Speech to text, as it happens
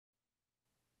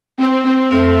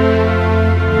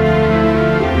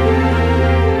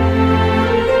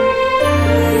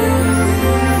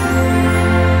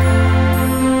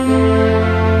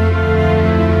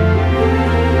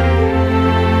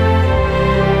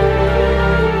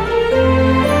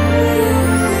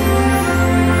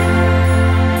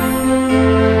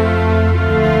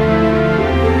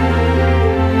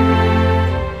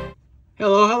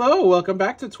Welcome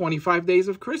back to 25 Days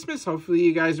of Christmas. Hopefully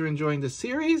you guys are enjoying the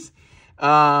series.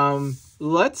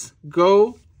 Let's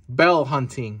go bell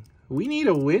hunting. We need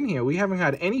a win here. We haven't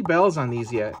had any bells on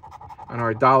these yet, on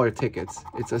our dollar tickets.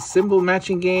 It's a symbol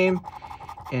matching game,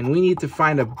 and we need to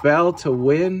find a bell to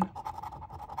win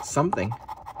something.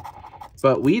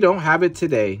 But we don't have it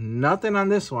today. Nothing on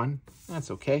this one.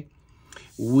 That's okay.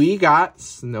 We got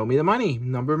Snow Me the Money,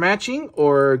 number matching,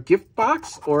 or gift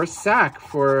box, or sack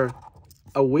for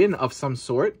a win of some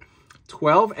sort.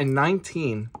 12 and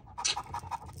 19.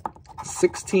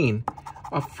 16.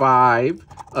 A 5.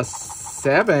 A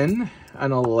 7.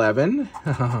 An 11.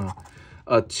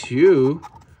 A 2.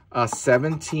 A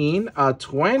 17. A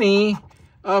 20.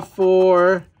 A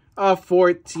 4. A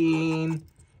 14.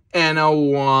 And a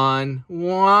 1.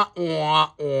 Wah,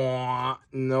 wah, wah.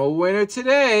 No winner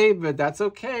today, but that's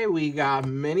okay. We got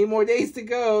many more days to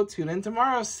go. Tune in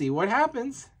tomorrow. See what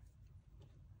happens.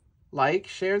 Like,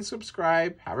 share, and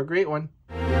subscribe. Have a great one.